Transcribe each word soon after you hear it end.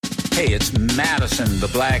Hey, it's Madison, the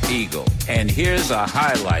Black Eagle, and here's a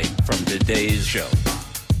highlight from today's show.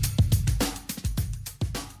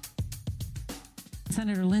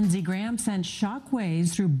 Senator Lindsey Graham sent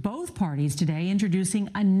shockwaves through both parties today, introducing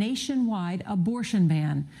a nationwide abortion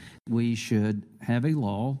ban. We should have a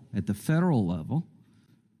law at the federal level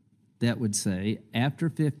that would say after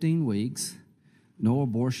 15 weeks, no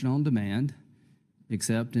abortion on demand,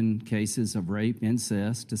 except in cases of rape,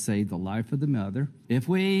 incest, to save the life of the mother. If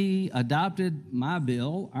we adopted my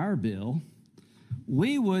bill, our bill,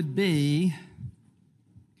 we would be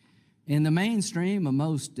in the mainstream of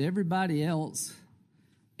most everybody else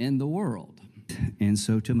in the world. And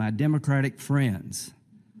so to my Democratic friends,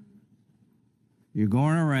 you're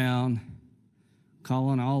going around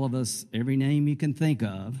calling all of us every name you can think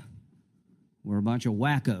of. We're a bunch of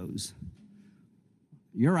wackos.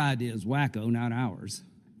 Your idea is wacko, not ours.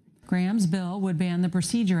 Graham's bill would ban the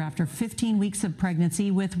procedure after 15 weeks of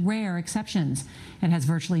pregnancy with rare exceptions. It has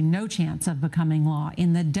virtually no chance of becoming law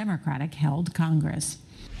in the Democratic-held Congress.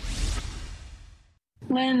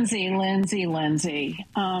 Lindsey.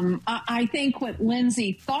 I think what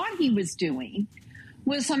Lindsey thought he was doing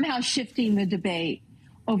was somehow shifting the debate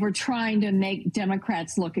over trying to make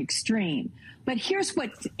Democrats look extreme. But here's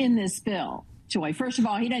what's in this bill. Joy. First of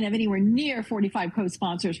all, he doesn't have anywhere near 45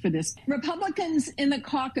 co-sponsors for this. Republicans in the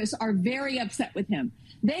caucus are very upset with him.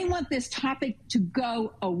 They want this topic to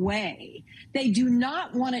go away. They do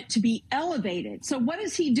not want it to be elevated. So what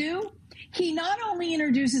does he do? He not only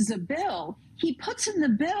introduces a bill, he puts in the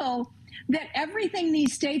bill that everything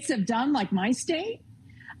these states have done, like my state,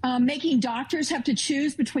 making doctors have to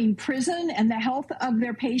choose between prison and the health of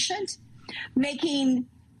their patient, making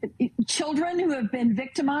children who have been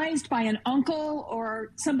victimized by an uncle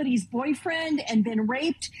or somebody's boyfriend and been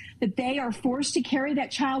raped, that they are forced to carry that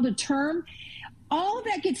child to term. All of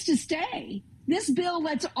that gets to stay. This bill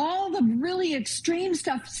lets all the really extreme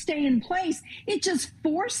stuff stay in place. It just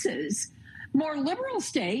forces more liberal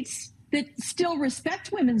states that still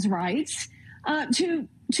respect women's rights to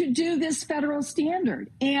do this federal standard.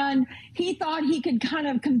 And he thought he could kind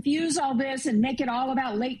of confuse all this and make it all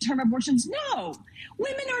about late-term abortions. No,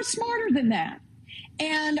 women are smarter than that.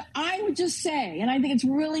 And I would just say, and I think it's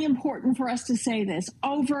really important for us to say this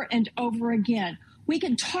over and over again, we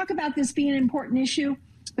can talk about this being an important issue,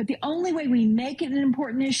 but the only way we make it an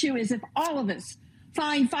important issue is if all of us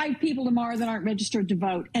find 5 people tomorrow that aren't registered to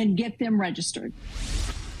vote and get them registered.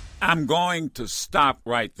 I'm going to stop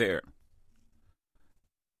right there.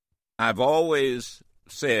 I've always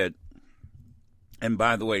said, and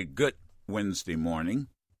by the way, good Wednesday morning,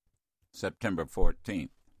 September 14th.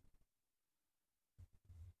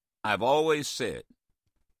 I've always said,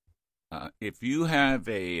 if you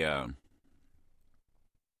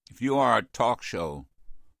are a talk show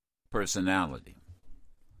personality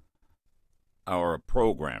or a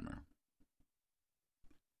programmer,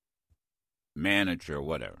 manager,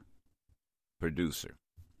 whatever, producer,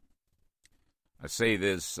 I say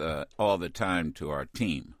this all the time to our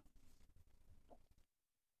team.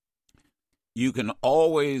 You can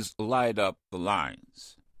always light up the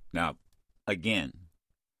lines. Now, again,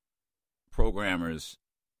 programmers,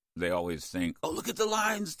 they always think, oh, look at the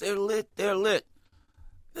lines. They're lit. They're lit.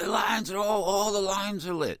 The lines are all the lines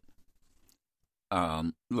are lit.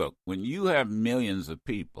 Look, when you have millions of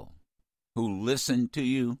people who listen to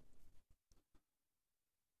you,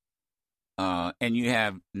 and you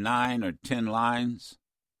have 9 or 10 lines,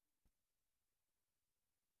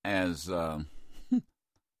 as I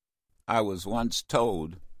was once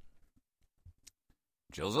told,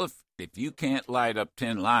 Joseph, if you can't light up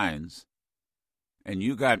 10 lines and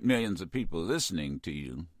you got millions of people listening to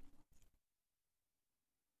you,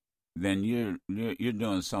 then you're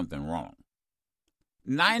doing something wrong.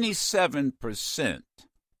 97%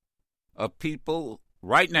 of people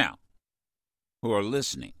right now who are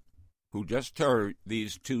listening, who just heard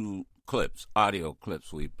these 2 clips, audio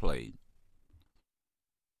clips we played,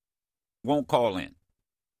 won't call in.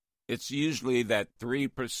 It's usually that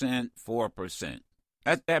 3%, 4%.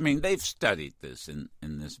 I mean, they've studied this in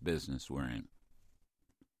this business we're in.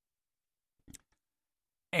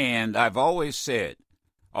 And I've always said,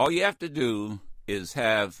 all you have to do is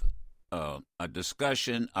have a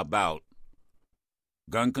discussion about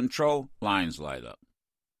gun control, lines light up.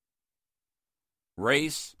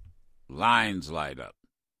 Race, lines light up.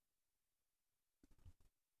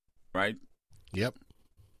 Right? Yep.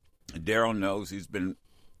 Daryl knows he's been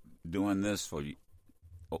doing this for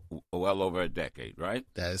well over a decade, right?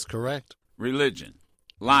 That is correct. Religion,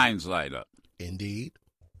 lines light up. Indeed.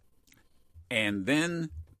 And then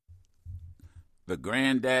the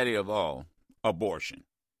granddaddy of all, abortion.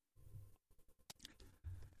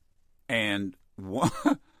 And one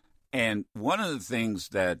of the things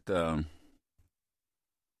that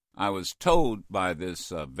I was told by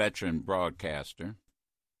this veteran broadcaster,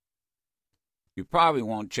 you probably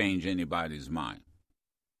won't change anybody's mind.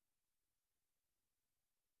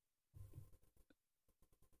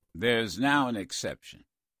 There's now an exception,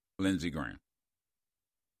 Lindsey Graham.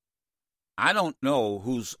 I don't know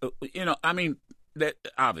who's, that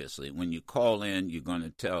obviously when you call in, you're going to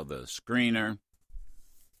tell the screener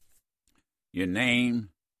your name,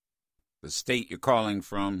 the state you're calling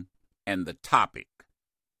from, and the topic.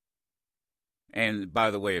 And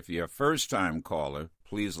by the way, if you're a first-time caller,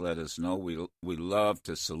 please let us know. We love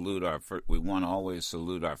to salute we want to always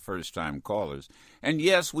salute our first-time callers. And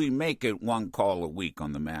yes, we make it one call a week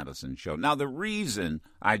on the Madison Show. Now, the reason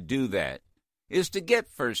I do that is to get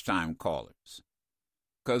first-time callers.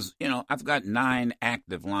 Because, I've got 9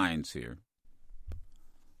 active lines here.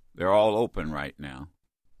 They're all open right now.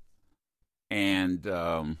 And,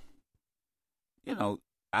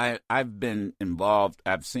 I've been involved.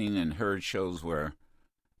 I've seen and heard shows where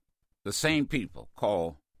the same people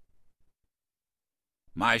call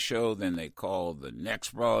my show, then they call the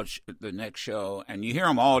next show, and you hear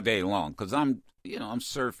them all day long because I'm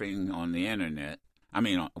surfing on the internet. I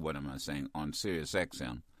mean, what am I saying? On Sirius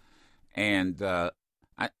XM, and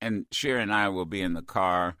Sherry and I will be in the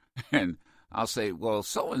car, and I'll say, "Well,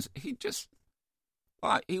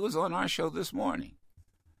 he was on our show this morning,"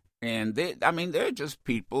 and they're just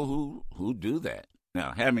people who do that.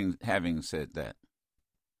 Now, having said that.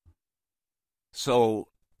 So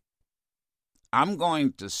I'm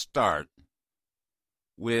going to start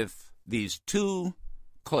with these 2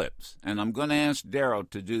 clips, and I'm going to ask Daryl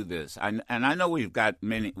to do this. And I know we've got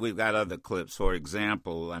other clips. For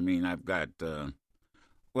example, I've got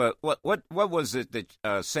what was it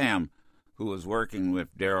that Sam, who was working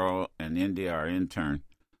with Daryl and India, our intern,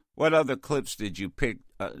 what other clips did you pick,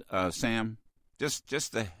 Sam?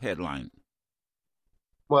 Just the headline.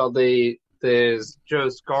 Well, there's Joe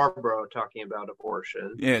Scarborough talking about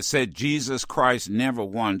abortion. Yeah, it said Jesus Christ never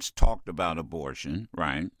once talked about abortion,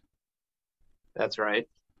 right? That's right.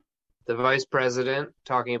 The vice president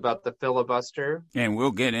talking about the filibuster. And we'll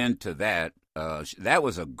get into that. That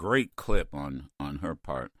was a great clip on her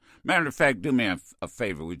part. Matter of fact, do me a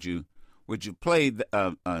favor. Would you play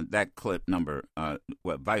that clip number,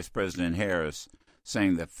 Vice President Harris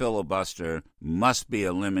saying that filibuster must be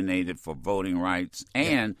eliminated for voting rights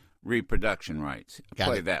and reproduction rights.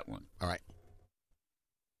 Play that one. All right.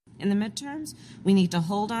 In the midterms, we need to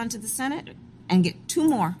hold on to the Senate and get 2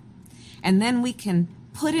 more. And then we can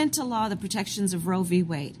put into law the protections of Roe v.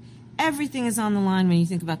 Wade. Everything is on the line when you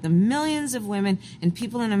think about the millions of women and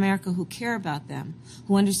people in America who care about them,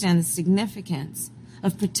 who understand the significance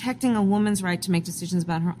of protecting a woman's right to make decisions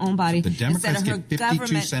about her own body instead of her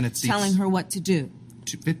government Senate seats, telling her what to do.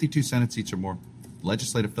 52 Senate seats or more.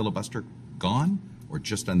 Legislative filibuster gone? Or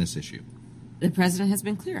just on this issue? The president has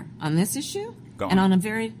been clear on this issue Gone. And on a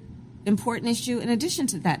very important issue in addition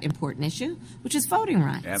to that important issue, which is voting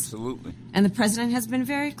rights. Absolutely. And the president has been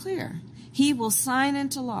very clear. He will sign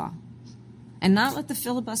into law and not let the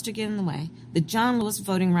filibuster get in the way, the John Lewis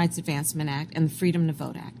Voting Rights Advancement Act and the Freedom to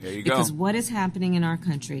Vote Act. There you go. Because go. What is happening in our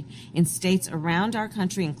country, in states around our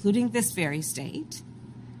country, including this very state,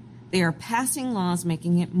 they are passing laws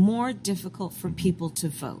making it more difficult for people to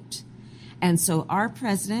vote. And so our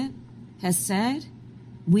president has said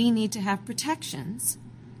we need to have protections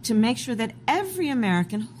to make sure that every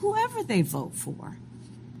American, whoever they vote for,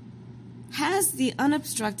 has the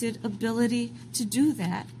unobstructed ability to do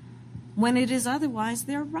that when it is otherwise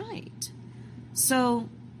their right. So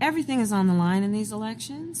everything is on the line in these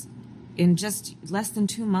elections in just less than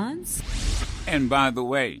 2 months. And by the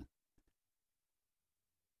way,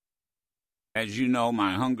 as you know,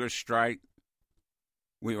 my hunger strike,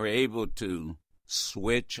 we were able to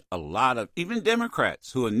switch a lot of, even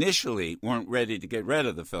Democrats who initially weren't ready to get rid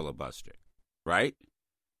of the filibuster, right?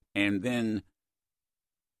 And then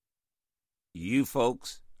you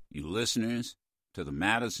folks, you listeners to the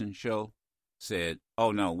Madison Show said,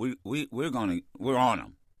 oh, no, we're on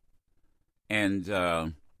them.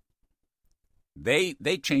 And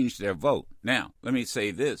they changed their vote. Now, let me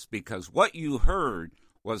say this, because what you heard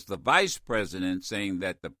was the vice president saying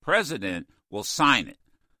that the president will sign it.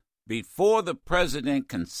 Before the president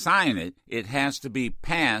can sign it, it has to be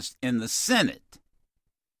passed in the Senate.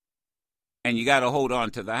 And you got to hold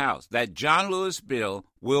on to the House. That John Lewis bill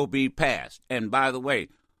will be passed. And by the way,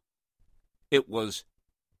 it was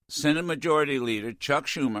Senate Majority Leader Chuck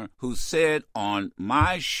Schumer who said on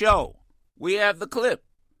my show, we have the clip,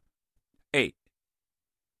 hey,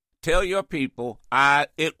 tell your people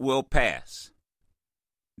it will pass.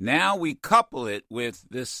 Now we couple it with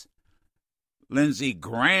this Lindsey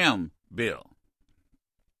Graham bill.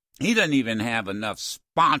 He doesn't even have enough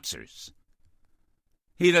sponsors.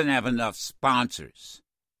 This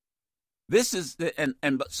is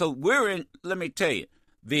so we're in. Let me tell you,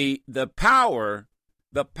 the power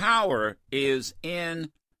is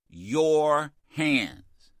in your hands.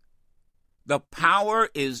 The power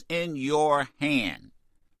is in your hand.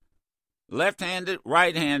 Left-handed,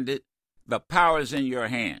 right-handed, the power is in your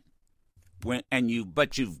hand.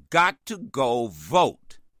 But you've got to go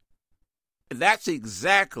vote. That's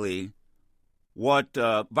exactly what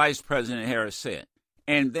Vice President Harris said.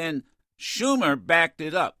 And then Schumer backed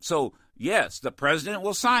it up. So, yes, the president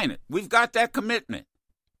will sign it. We've got that commitment.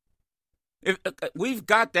 We've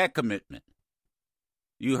got that commitment.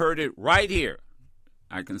 You heard it right here.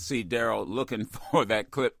 I can see Daryl looking for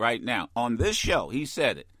that clip right now. On this show, he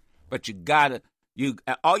said it. But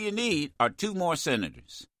all you need are 2 more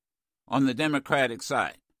senators on the Democratic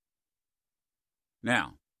side.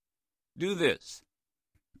 Now, do this.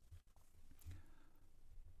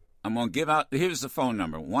 I'm going to give out, here's the phone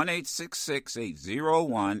number,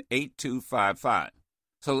 1-866-801-8255.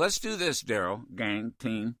 So let's do this, Daryl, gang,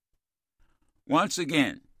 team. Once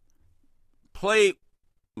again, play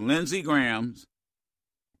Lindsey Graham's,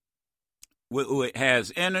 who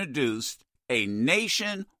has introduced a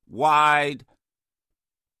nationwide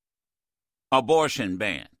abortion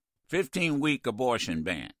ban, 15-week abortion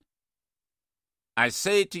ban. I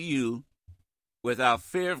say to you, without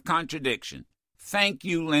fear of contradiction, thank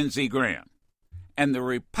you, Lindsey Graham. And the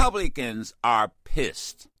Republicans are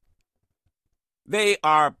pissed. They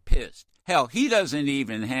are pissed. Hell, he doesn't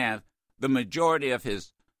even have the majority of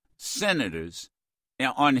his senators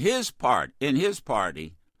in his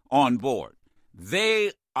party on board.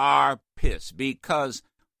 They are pissed because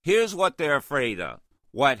here's what they're afraid of.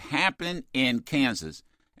 What happened in Kansas.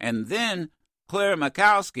 And then Claire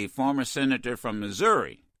McCaskill, former senator from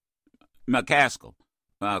Missouri, Claire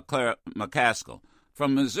McCaskill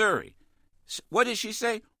from Missouri. What did she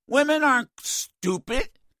say? Women aren't stupid,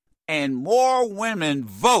 and more women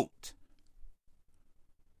vote.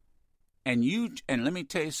 And let me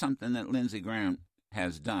tell you something that Lindsey Graham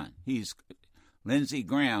has done. Lindsey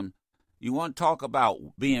Graham, you want to talk about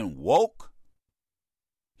being woke?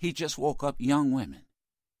 He just woke up young women.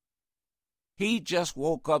 He just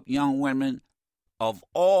woke up young women of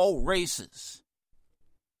all races.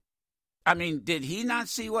 I mean, did he not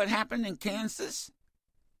see what happened in Kansas?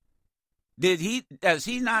 Does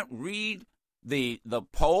he not read the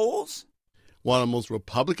polls? One of the most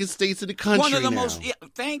Republican states in the country. One of the now. most. Yeah,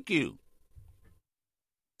 thank you.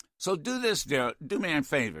 So do this, Daryl. Do me a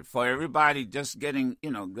favor for everybody just getting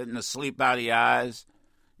the sleep out of your eyes.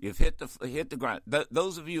 You've hit the ground.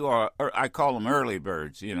 Those of you I call them early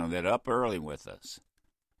birds. That up early with us.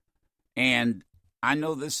 And I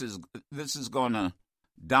know this is going to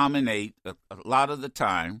dominate a lot of the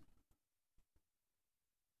time.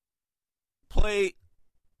 Play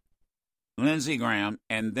Lindsey Graham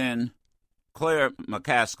and then Claire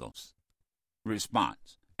McCaskill's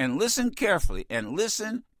response. And listen carefully,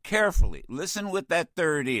 Listen with that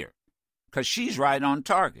third ear, because she's right on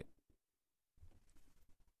target.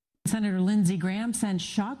 Senator Lindsey Graham sent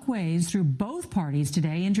shockwaves through both parties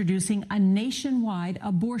today, introducing a nationwide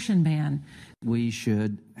abortion ban. We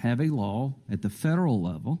should have a law at the federal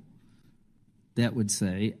level that would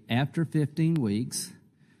say after 15 weeks,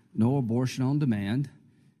 no abortion on demand,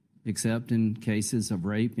 except in cases of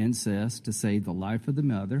rape, incest, to save the life of the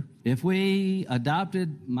mother. If we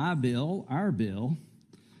adopted our bill,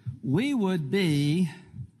 we would be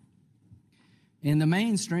in the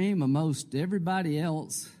mainstream of most everybody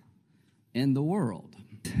else in the world.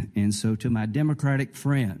 And so to my Democratic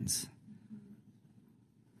friends,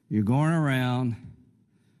 you're going around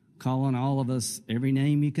calling all of us every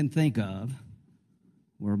name you can think of.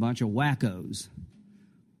 We're a bunch of wackos.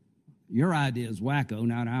 Your idea is wacko,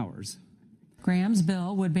 not ours. Graham's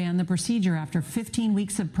bill would ban the procedure after 15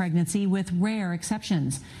 weeks of pregnancy with rare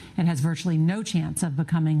exceptions. It has virtually no chance of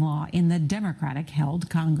becoming law in the Democratic-held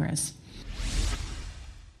Congress.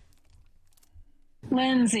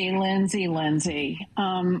 Lindsey.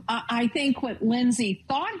 I think what Lindsey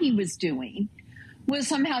thought he was doing was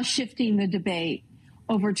somehow shifting the debate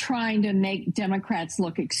over trying to make Democrats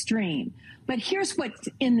look extreme. But here's what's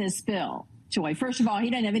in this bill, Joy. First of all, he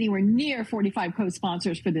doesn't have anywhere near 45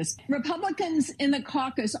 co-sponsors for this. Republicans in the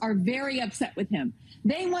caucus are very upset with him.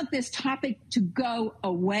 They want this topic to go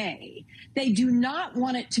away. They do not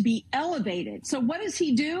want it to be elevated. So what does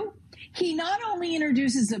he do? He not only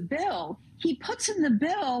introduces a bill, he puts in the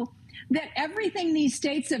bill that everything these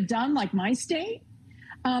states have done, like my state,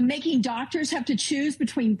 making doctors have to choose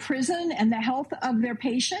between prison and the health of their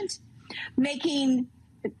patient, making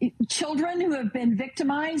children who have been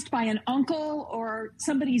victimized by an uncle or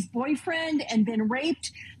somebody's boyfriend and been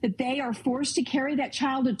raped, that they are forced to carry that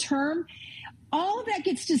child to term. All of that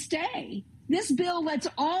gets to stay. This bill lets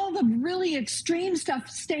all the really extreme stuff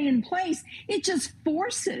stay in place. It just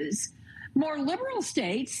forces more liberal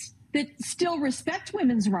states that still respect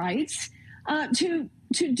women's rights to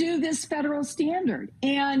do this federal standard.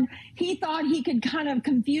 And he thought he could kind of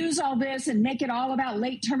confuse all this and make it all about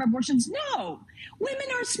late-term abortions. No, women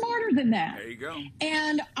are smarter than that. There you go.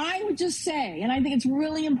 And I would just say, and I think it's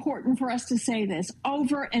really important for us to say this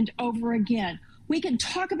over and over again, we can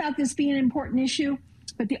talk about this being an important issue,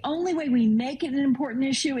 but the only way we make it an important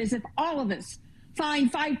issue is if all of us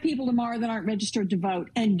find 5 people tomorrow that aren't registered to vote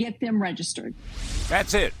and get them registered.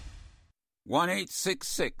 That's it.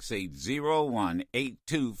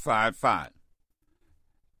 1-866-801-8255.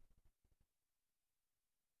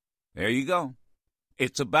 There you go.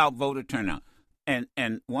 It's about voter turnout. And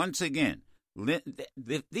once again,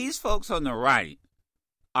 these folks on the right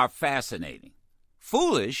are fascinating.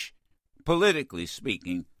 Foolish, politically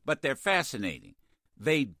speaking, but they're fascinating.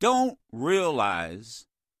 They don't realize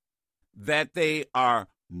that they are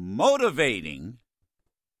motivating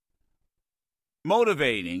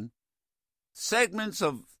segments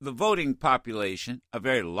of the voting population, a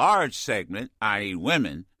very large segment, i.e.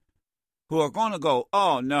 women, who are going to go,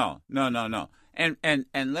 oh, no. And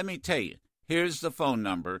let me tell you, here's the phone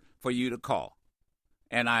number for you to call.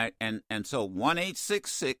 And so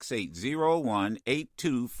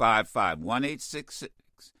 1-866-801-8255,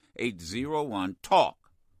 1-866-801-TALK.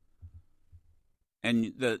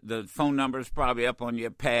 And the phone number is probably up on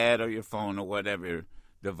your pad or your phone or whatever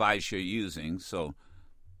device you're using. So,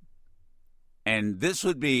 and this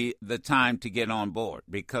would be the time to get on board,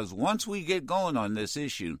 because once we get going on this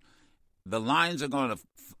issue, the lines are going to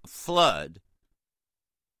flood.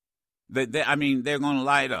 They're going to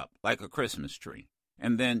light up like a Christmas tree.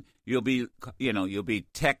 And then you'll be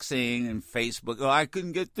texting and Facebook. Oh, I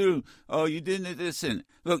couldn't get through. Oh, you didn't do this. And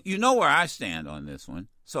look, you know where I stand on this one.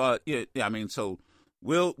 So, so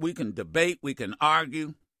we can debate, we can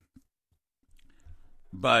argue.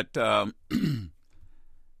 But, boy,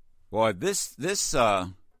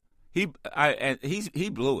 he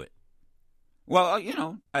blew it. Well,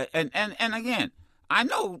 and again, I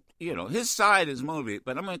know, his side is motivated,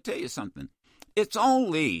 but I'm going to tell you something. It's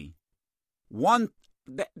only one.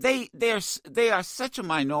 They are such a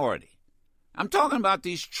minority. I'm talking about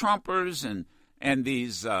these Trumpers and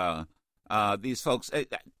these folks.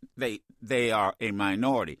 They are a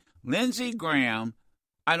minority. Lindsey Graham,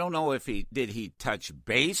 I don't know if he touch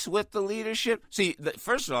base with the leadership. See,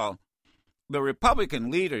 first of all, the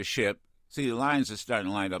Republican leadership. See, the lines are starting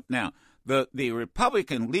to line up now. The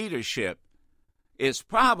Republican leadership is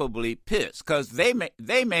probably pissed because he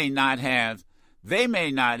may not have,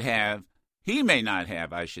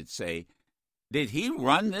 I should say. Did he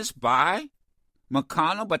run this by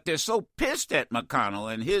McConnell? But they're so pissed at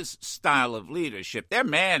McConnell and his style of leadership. They're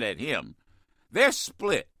mad at him. They're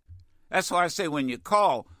split. That's why I say when you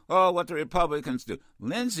call, what the Republicans do.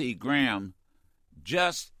 Lindsey Graham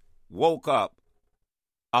just woke up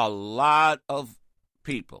a lot of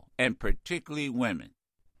people, and particularly women.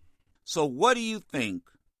 So what do you think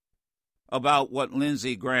about what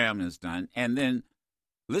Lindsey Graham has done? And then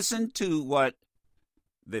listen to what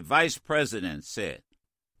the vice president said.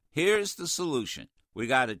 Here's the solution. We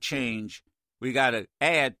got to change. We got to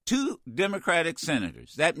add 2 Democratic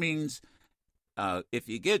senators. That means if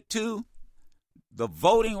you get 2, the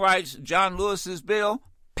voting rights, John Lewis's bill,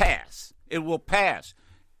 pass. It will pass.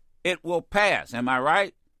 It will pass. Am I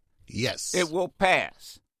right? Yes. It will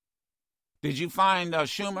pass. Did you find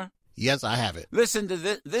Schumer? Yes, I have it. Listen to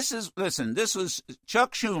this. This was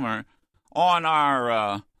Chuck Schumer on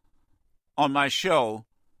our on my show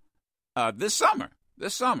this summer.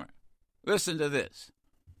 Listen to this.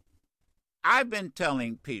 I've been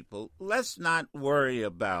telling people, let's not worry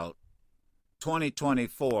about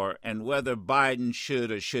 2024 and whether Biden should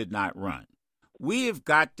or should not run. We have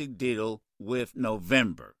got to deal with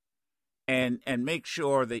November and make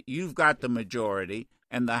sure that you've got the majority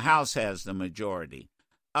and the House has the majority.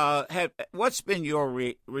 What's been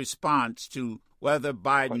your response to whether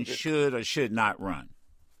Biden should or should not run?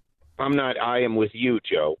 I am with you,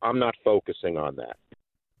 Joe. I'm not focusing on that.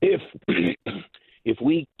 If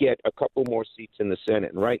we get a couple more seats in the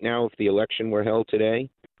Senate, and right now, if the election were held today,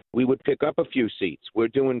 we would pick up a few seats. We're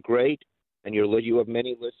doing great, and you have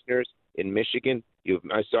many listeners in Michigan.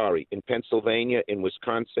 In Pennsylvania, in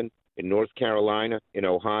Wisconsin, in North Carolina, in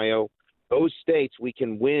Ohio. Those states, we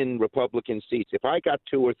can win Republican seats. If I got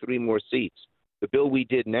 2 or 3 more seats, the bill we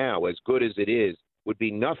did now, as good as it is, would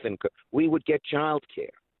be nothing. We would get child care.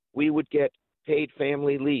 We would get paid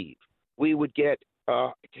family leave. We would get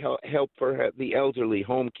help for the elderly,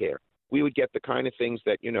 home care. We would get the kind of things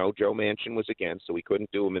that, Joe Manchin was against, so we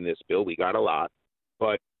couldn't do them in this bill. We got a lot.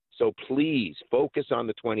 But so please focus on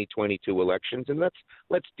the 2022 elections, and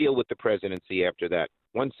let's deal with the presidency after that.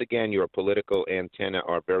 Once again, your political antenna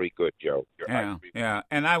are very good, Joe. Yeah.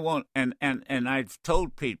 And I won't. And I've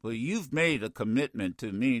told people, you've made a commitment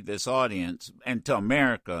to me, this audience, and to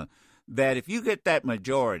America, that if you get that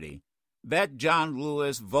majority, that John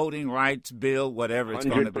Lewis voting rights bill, whatever it's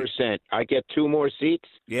going to be. 100%. I get 2 more seats.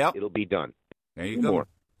 Yep. It'll be done. There you 2 go. more.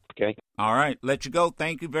 Okay. All right. Let you go.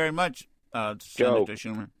 Thank you very much, Senator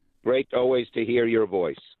Schumer. Great always to hear your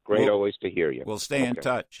voice. Great always to hear you. We'll stay in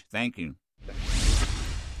touch. Thank you.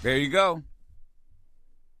 There you go.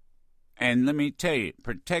 And let me tell you,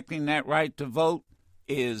 protecting that right to vote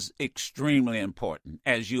is extremely important,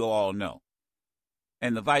 as you all know.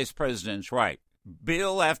 And the vice president's right.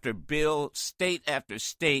 Bill after bill, state after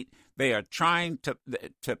state, they are trying to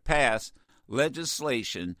pass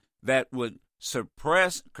legislation that would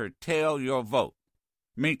suppress, curtail your vote.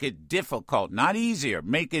 Make it difficult, not easier,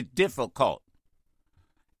 make it difficult.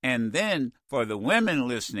 And then for the women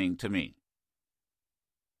listening to me,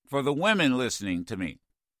 they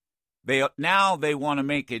want to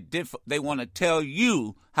make it difficult. They want to tell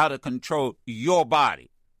you how to control your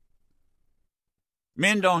body.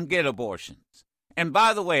 Men don't get abortions. And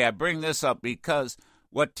by the way, I bring this up because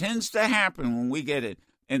what tends to happen when we get it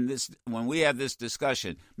when we have this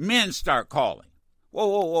discussion, men start calling.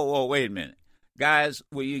 Whoa, wait a minute. Guys,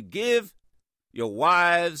 will you give your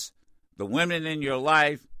wives, the women in your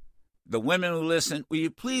life, the women who listen, will you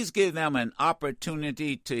please give them an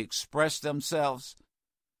opportunity to express themselves?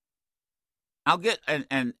 I'll get,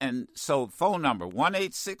 and so phone number,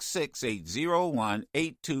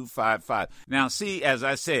 1-866-801-8255. Now, see, as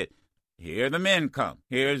I said, here the men come.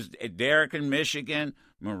 Here's Derek in Michigan,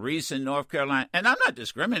 Maurice in North Carolina. And I'm not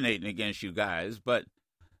discriminating against you guys, but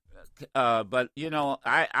I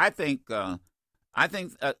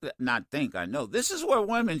know this is where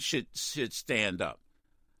women should stand up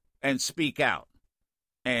and speak out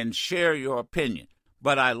and share your opinion.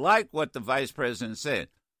 But I like what the vice president said.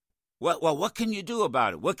 Well, what can you do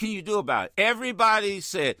about it? What can you do about it? Everybody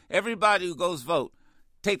who goes vote,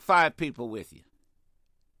 take 5 people with you.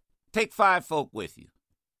 Take 5 folk with you.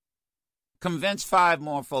 Convince 5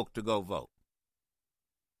 more folk to go vote.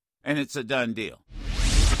 And it's a done deal.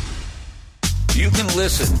 You can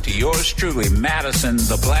listen to yours truly, Madison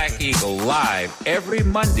the Black Eagle, live every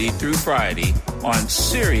Monday through Friday on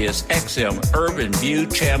Sirius XM Urban View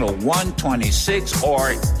Channel 126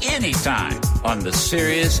 or anytime on the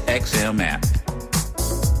Sirius XM app.